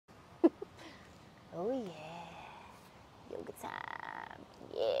Oh yeah, yoga time,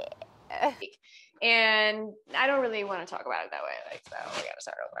 yeah. And I don't really want to talk about it that way, like, so we gotta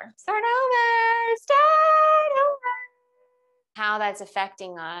start over. Start over. How that's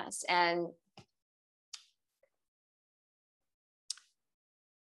affecting us and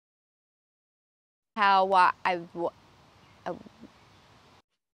How why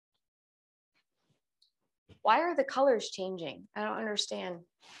why are the colors changing? I don't understand.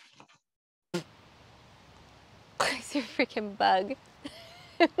 There's a freaking bug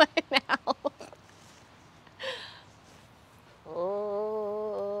in my mouth.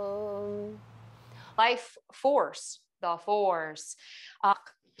 Life force, the force.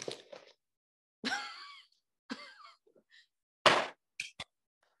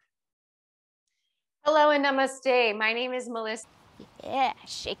 Hello and namaste. My name is Melissa. Yeah,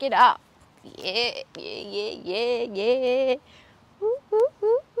 shake it up. Yeah, yeah, yeah, yeah, yeah. Woo, woo,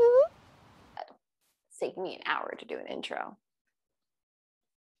 woo, woo. It's taking me an hour to do an intro.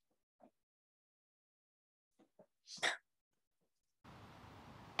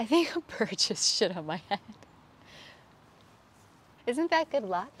 I think a bird just shit on my head. Isn't that good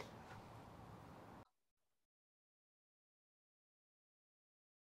luck?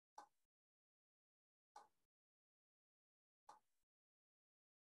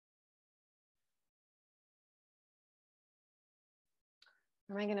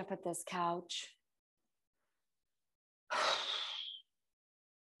 Where am I gonna put this couch?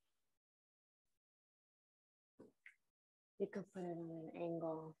 You could put it on an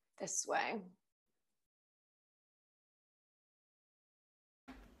angle this way.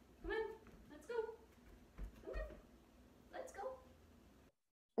 Come on, let's go. Come on, let's go.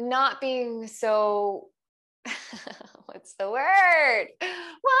 Not being so, what's the word?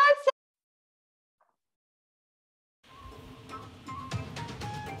 What's the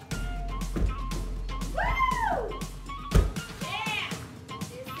Woo! Yeah!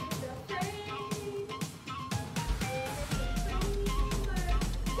 This is the frame.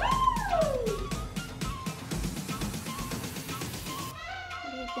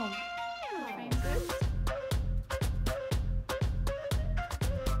 Woo!